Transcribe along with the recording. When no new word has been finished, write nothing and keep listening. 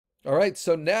All right,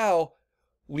 so now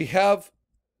we have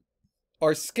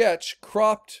our sketch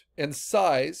cropped and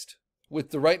sized with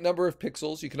the right number of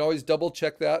pixels. You can always double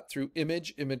check that through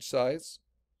image size.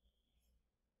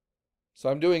 So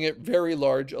I'm doing it very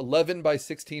large, 11 by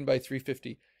 16 by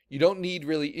 350. You don't need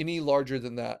really any larger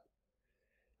than that.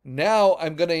 Now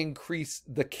I'm going to increase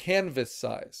the canvas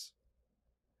size,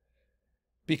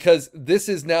 because this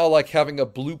is now like having a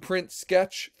blueprint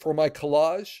sketch for my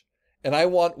collage, and I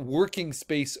want working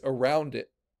space around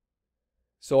it.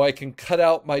 So I can cut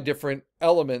out my different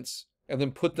elements and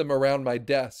then put them around my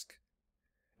desk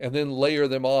and then layer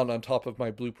them on top of my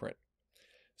blueprint.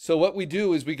 So what we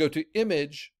do is we go to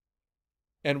image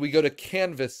and we go to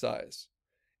canvas size.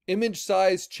 Image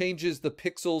size changes the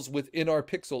pixels within our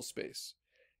pixel space.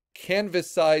 Canvas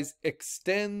size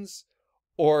extends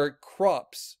or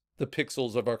crops the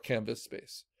pixels of our canvas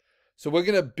space. So we're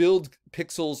going to build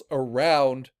pixels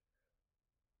around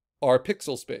our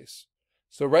pixel space.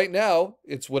 So right now,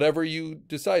 it's whatever you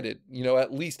decided,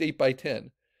 at least 8 by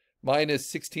 10. Mine is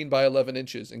 16 by 11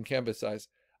 inches in canvas size.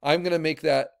 I'm going to make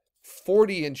that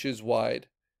 40 inches wide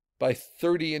by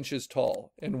 30 inches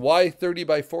tall. And why 30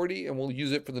 by 40? And we'll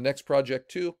use it for the next project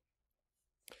too.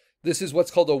 This is what's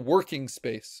called a working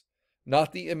space,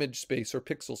 not the image space or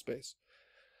pixel space.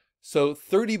 So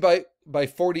 30 by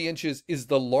 40 inches is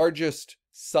the largest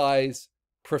size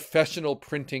professional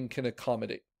printing can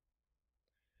accommodate.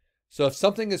 So if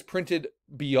something is printed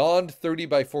beyond 30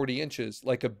 by 40 inches,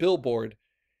 like a billboard,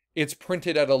 it's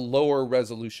printed at a lower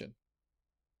resolution.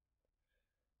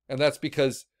 And that's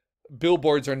because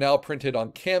billboards are now printed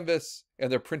on canvas,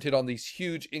 and they're printed on these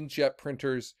huge inkjet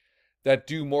printers that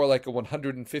do more like a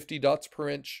 150 dots per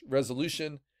inch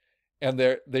resolution. And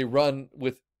they run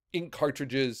with ink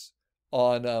cartridges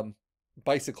on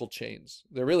bicycle chains.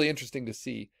 They're really interesting to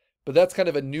see, but that's kind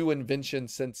of a new invention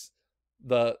since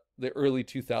the early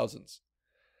 2000s.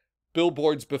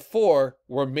 Billboards before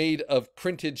were made of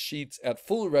printed sheets at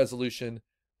full resolution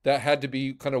that had to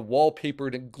be kind of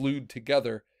wallpapered and glued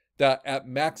together, that at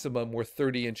maximum were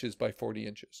 30 inches by 40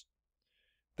 inches.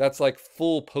 That's like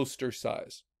full poster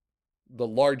size, the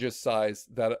largest size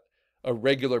that a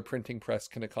regular printing press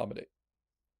can accommodate.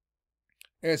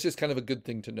 And it's just kind of a good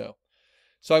thing to know.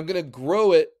 So I'm going to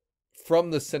grow it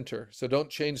from the center, so don't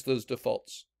change those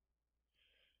defaults.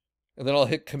 And then I'll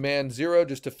hit Command 0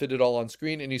 just to fit it all on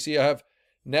screen. And you see I have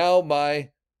now my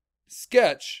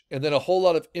sketch and then a whole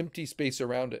lot of empty space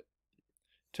around it.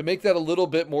 To make that a little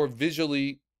bit more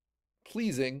visually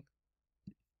pleasing,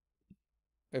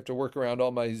 I have to work around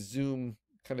all my Zoom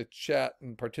kind of chat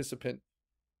and participant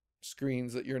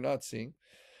screens that you're not seeing.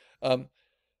 I'm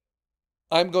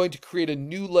going to create a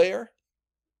new layer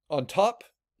on top.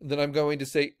 And then I'm going to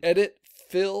say Edit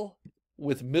Fill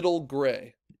with Middle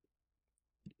Gray.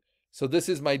 So this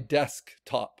is my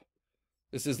desktop.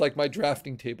 This is like my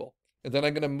drafting table. And then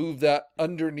I'm going to move that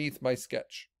underneath my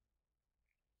sketch.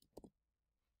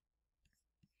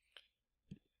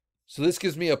 So this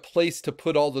gives me a place to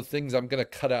put all the things I'm going to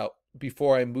cut out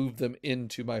before I move them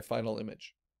into my final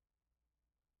image.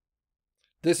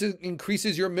 This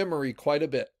increases your memory quite a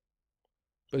bit,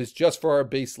 but it's just for our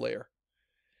base layer.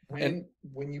 When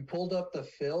you pulled up the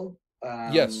fill,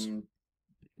 yes,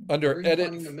 under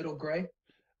edit, the middle gray.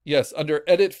 Yes, under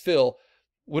edit fill.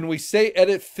 When we say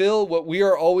edit fill, what we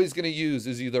are always going to use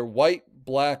is either white,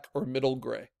 black, or middle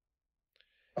gray.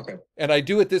 Okay. And I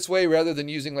do it this way rather than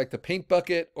using like the paint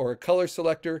bucket or a color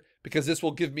selector, because this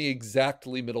will give me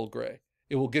exactly middle gray.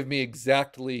 It will give me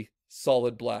exactly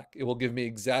solid black. It will give me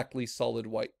exactly solid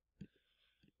white.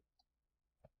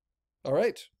 All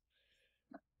right.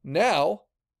 Now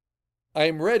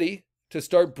I'm ready to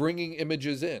start bringing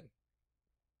images in.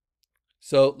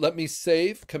 So let me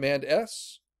save, Command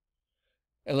S,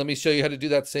 and let me show you how to do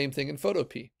that same thing in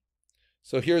Photopea.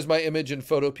 So here's my image in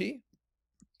Photopea.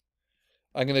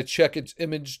 I'm going to check its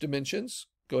image dimensions,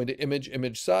 going to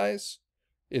image size.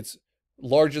 It's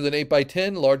larger than 8 by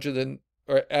 10, larger than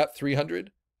or at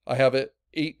 300. I have it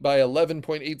 8 by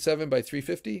 11.87 by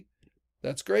 350.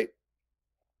 That's great.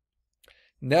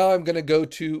 Now I'm going to go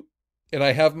to, and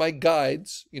I have my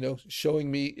guides,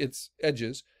 showing me its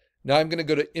edges. Now I'm going to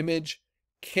go to image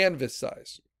canvas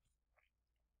size.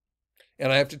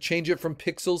 And I have to change it from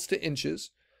pixels to inches,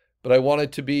 but I want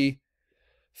it to be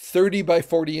 30 by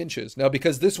 40 inches. Now,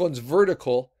 because this one's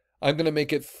vertical, I'm going to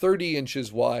make it 30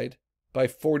 inches wide by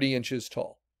 40 inches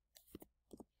tall.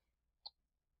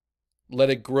 Let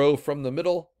it grow from the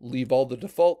middle, leave all the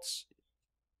defaults.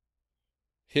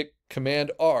 Hit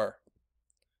Command R.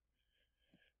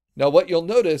 Now what you'll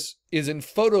notice is in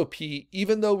Photopea,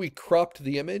 even though we cropped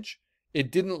the image, it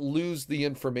didn't lose the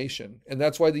information. And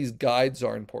that's why these guides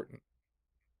are important.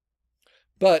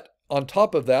 But on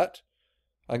top of that,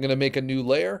 I'm going to make a new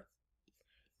layer,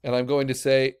 and I'm going to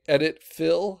say edit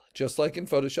fill, just like in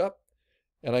Photoshop.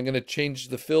 And I'm going to change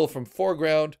the fill from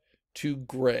foreground to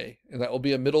gray. And that will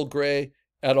be a middle gray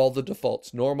at all the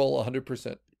defaults, normal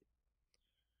 100%.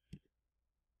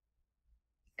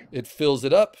 It fills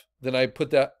it up. Then I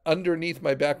put that underneath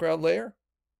my background layer,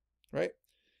 right?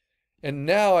 And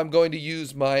now I'm going to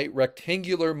use my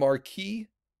rectangular marquee.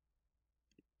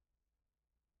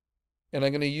 And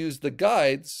I'm going to use the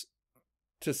guides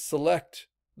to select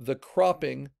the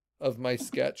cropping of my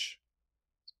sketch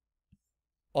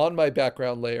on my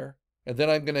background layer. And then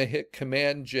I'm going to hit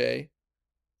Command J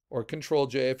or Control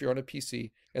J if you're on a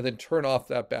PC, and then turn off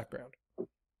that background.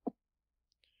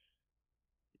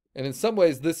 And in some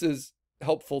ways, this is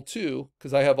helpful too,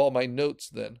 because I have all my notes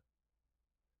then.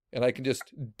 And I can just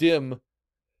dim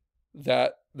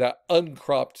that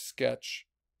uncropped sketch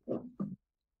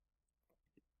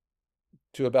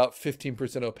to about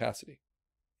 15% opacity.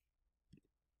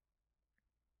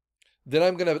 Then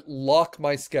I'm going to lock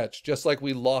my sketch, just like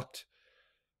we locked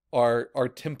our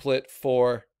template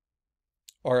for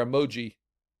our emoji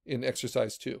in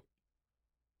exercise 2.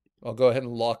 I'll go ahead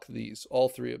and lock these, all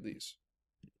 3 of these.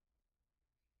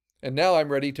 And now I'm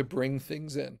ready to bring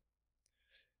things in.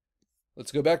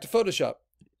 Let's go back to Photoshop.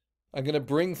 I'm going to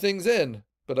bring things in,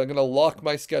 but I'm going to lock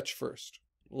my sketch first.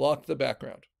 Lock the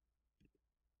background.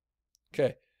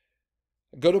 Okay.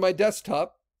 I go to my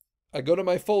desktop. I go to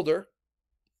my folder.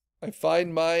 I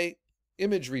find my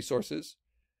image resources.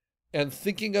 And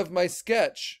thinking of my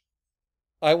sketch,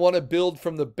 I want to build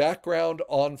from the background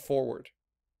on forward.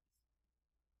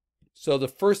 So the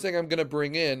first thing I'm going to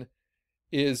bring in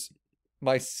is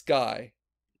my sky.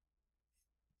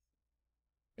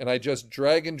 And I just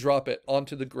drag and drop it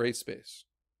onto the gray space.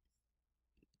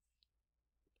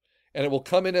 And it will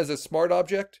come in as a smart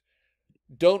object.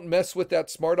 Don't mess with that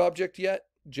smart object yet.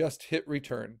 Just hit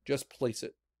return. Just place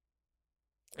it.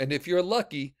 And if you're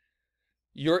lucky,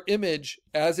 your image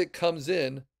as it comes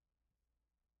in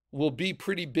will be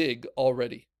pretty big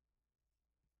already,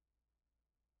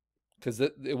 because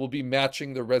it will be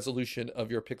matching the resolution of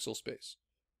your pixel space.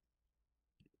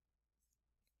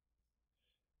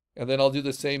 And then I'll do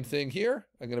the same thing here.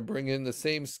 I'm going to bring in the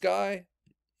same sky,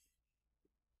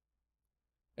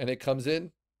 and it comes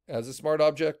in as a smart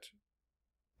object.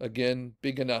 Again,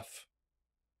 big enough.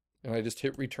 And I just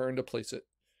hit return to place it.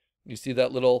 You see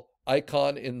that little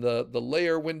icon in the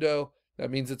layer window.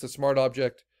 That means it's a smart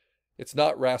object. It's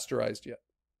not rasterized yet.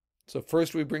 So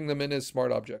first we bring them in as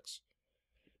smart objects.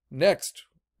 Next,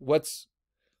 what's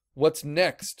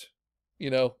next?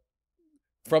 You know,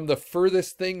 from the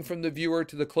furthest thing from the viewer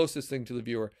to the closest thing to the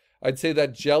viewer. I'd say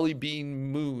that jelly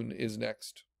bean moon is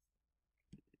next.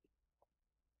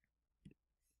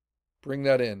 Bring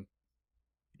that in.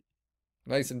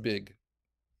 Nice and big.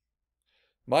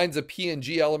 Mine's a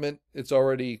PNG element. It's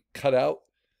already cut out,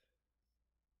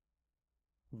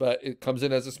 but it comes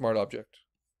in as a smart object.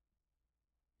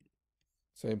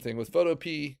 Same thing with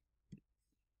Photopea.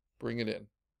 Bring it in.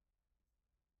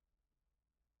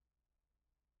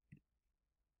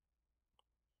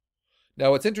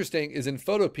 Now what's interesting is in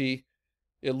Photopea,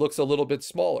 it looks a little bit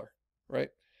smaller, right?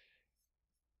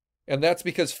 And that's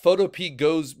because Photopea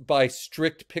goes by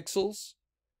strict pixels,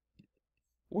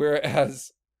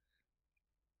 whereas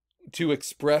to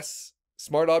express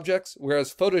smart objects,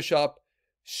 whereas Photoshop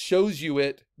shows you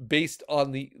it based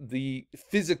on the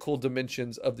physical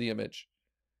dimensions of the image.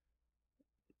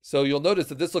 So you'll notice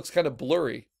that this looks kind of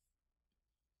blurry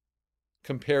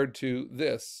compared to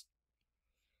this.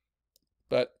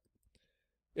 But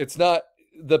it's not,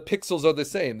 the pixels are the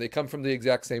same. They come from the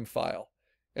exact same file.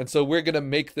 And so we're going to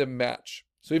make them match.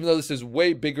 So even though this is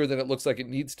way bigger than it looks like it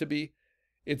needs to be,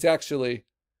 it's actually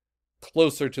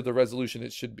closer to the resolution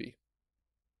it should be.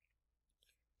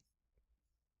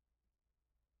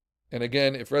 And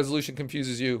again, if resolution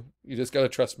confuses you, you just got to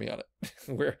trust me on it.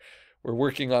 We're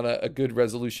working on a good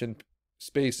resolution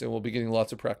space, and we'll be getting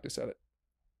lots of practice at it.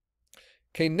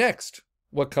 Okay, next,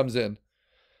 what comes in?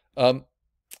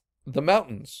 The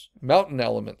mountains, mountain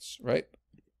elements, right?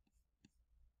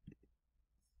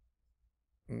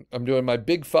 I'm doing my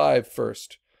big 5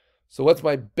 first. So what's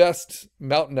my best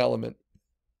mountain element?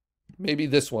 Maybe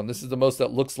this one. This is the most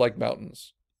that looks like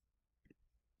mountains.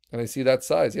 And I see that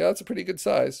size. Yeah, that's a pretty good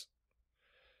size.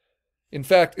 In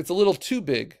fact, it's a little too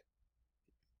big.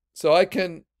 So I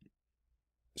can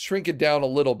shrink it down a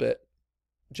little bit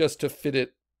just to fit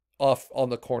it off on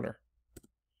the corner.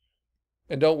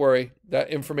 And don't worry, that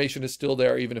information is still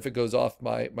there even if it goes off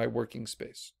my working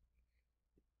space.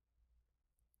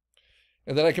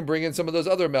 And then I can bring in some of those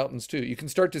other mountains too. You can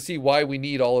start to see why we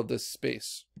need all of this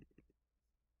space.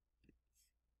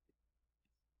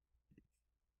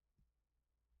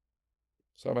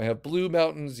 So I might have blue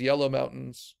mountains, yellow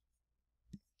mountains.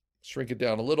 Shrink it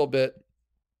down a little bit.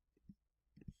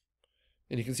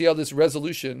 And you can see how this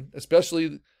resolution,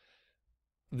 especially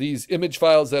these image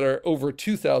files that are over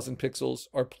 2,000 pixels,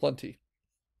 are plenty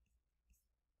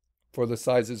for the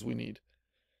sizes we need.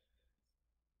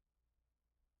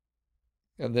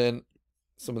 And then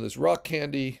some of this rock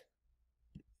candy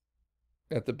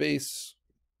at the base.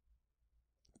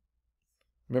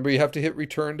 Remember, you have to hit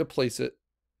return to place it.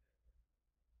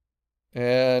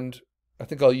 And I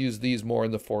think I'll use these more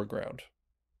in the foreground.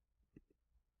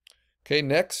 Okay,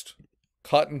 next,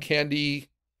 cotton candy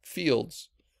fields.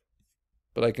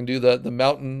 But I can do the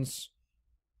mountains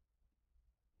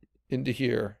into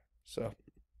here. So,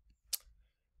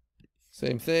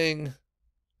 same thing,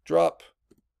 drop.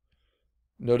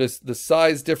 Notice the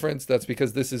size difference. That's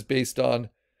because this is based on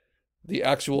the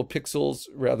actual pixels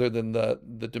rather than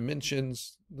the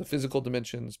dimensions, the physical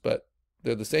dimensions, but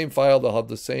they're the same file. They'll have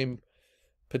the same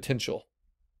potential.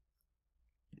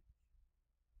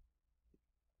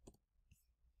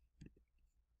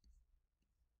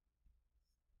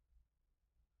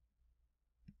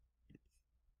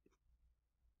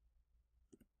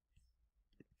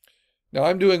 Now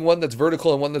I'm doing one that's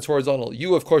vertical and one that's horizontal.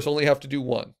 You, of course, only have to do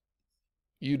one.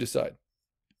 You decide.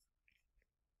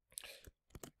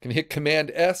 You can hit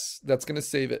Command S, that's going to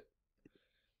save it.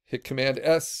 Hit Command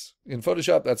S in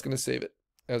Photoshop, that's going to save it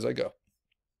as I go.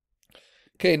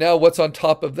 Okay, now what's on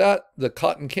top of that? The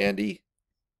cotton candy.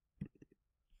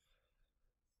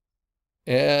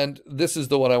 And this is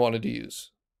the one I wanted to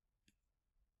use.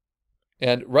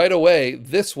 And right away,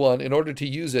 this one, in order to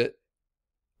use it,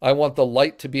 I want the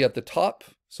light to be at the top,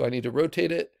 so I need to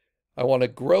rotate it. I want to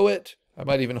grow it. I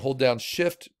might even hold down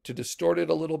Shift to distort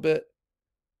it a little bit.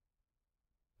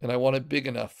 And I want it big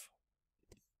enough.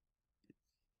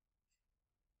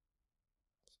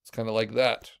 It's kind of like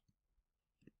that.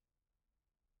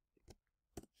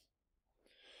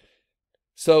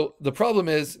 So the problem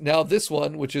is now this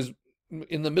one, which is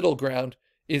in the middle ground,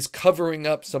 is covering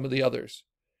up some of the others.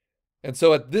 And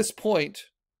so at this point,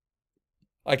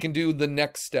 I can do the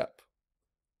next step,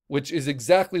 which is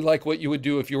exactly like what you would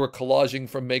do if you were collaging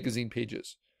from magazine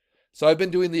pages. So I've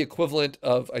been doing the equivalent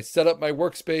of, I set up my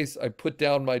workspace, I put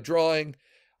down my drawing,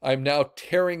 I'm now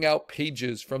tearing out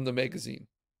pages from the magazine.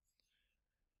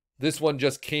 This one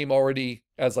just came already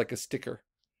as like a sticker,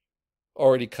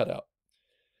 already cut out.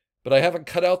 But I haven't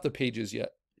cut out the pages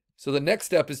yet. So the next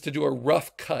step is to do a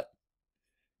rough cut.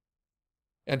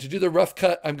 And to do the rough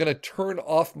cut, I'm going to turn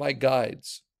off my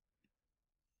guides.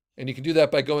 And you can do that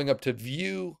by going up to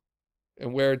View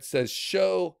and where it says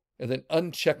Show, and then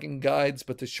unchecking guides,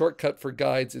 but the shortcut for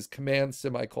guides is Command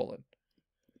semicolon.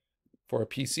 For a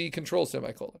PC, Control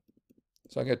semicolon.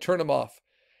 So I'm going to turn them off.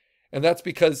 And that's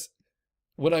because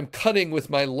when I'm cutting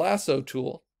with my lasso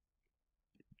tool,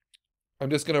 I'm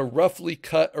just going to roughly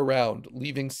cut around,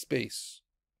 leaving space.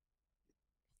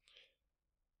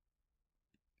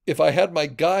 If I had my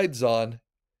guides on,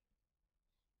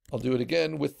 I'll do it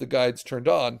again with the guides turned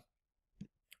on,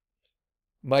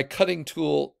 my cutting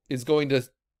tool is going to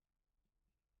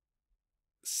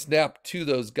snap to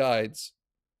those guides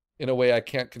in a way I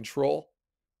can't control.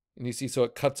 And you see, so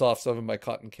it cuts off some of my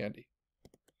cotton candy.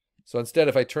 So instead,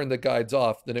 if I turn the guides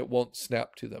off, then it won't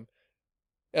snap to them.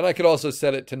 And I could also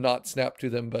set it to not snap to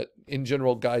them, but in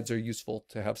general, guides are useful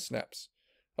to have snaps.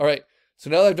 All right, so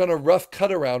now that I've done a rough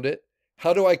cut around it,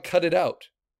 how do I cut it out?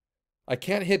 I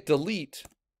can't hit delete,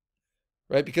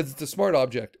 right? Because it's a smart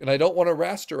object and I don't want to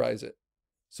rasterize it.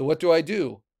 So what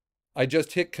do? I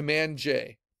just hit Command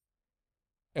J.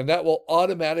 And that will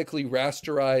automatically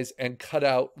rasterize and cut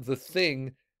out the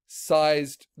thing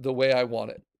sized the way I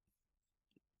want it.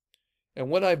 And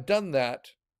when I've done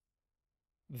that,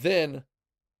 then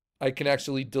I can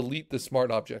actually delete the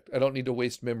smart object. I don't need to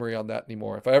waste memory on that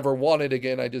anymore. If I ever want it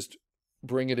again, I just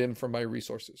bring it in from my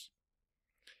resources.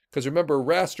 Because remember,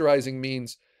 rasterizing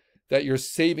means that you're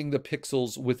saving the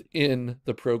pixels within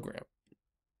the program.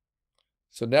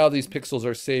 So now these pixels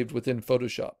are saved within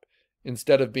Photoshop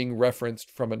instead of being referenced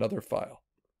from another file.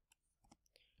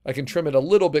 I can trim it a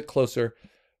little bit closer,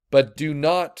 but do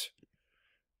not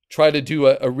try to do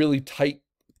a really tight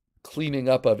cleaning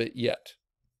up of it yet,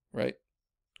 right?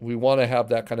 We want to have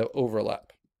that kind of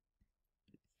overlap.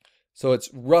 So it's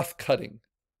rough cutting.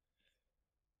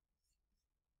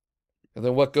 And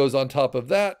then what goes on top of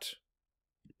that?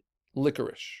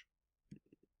 Licorice.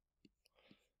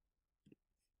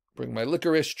 Bring my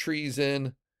licorice trees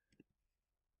in.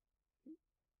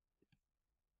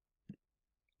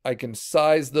 I can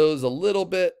size those a little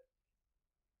bit.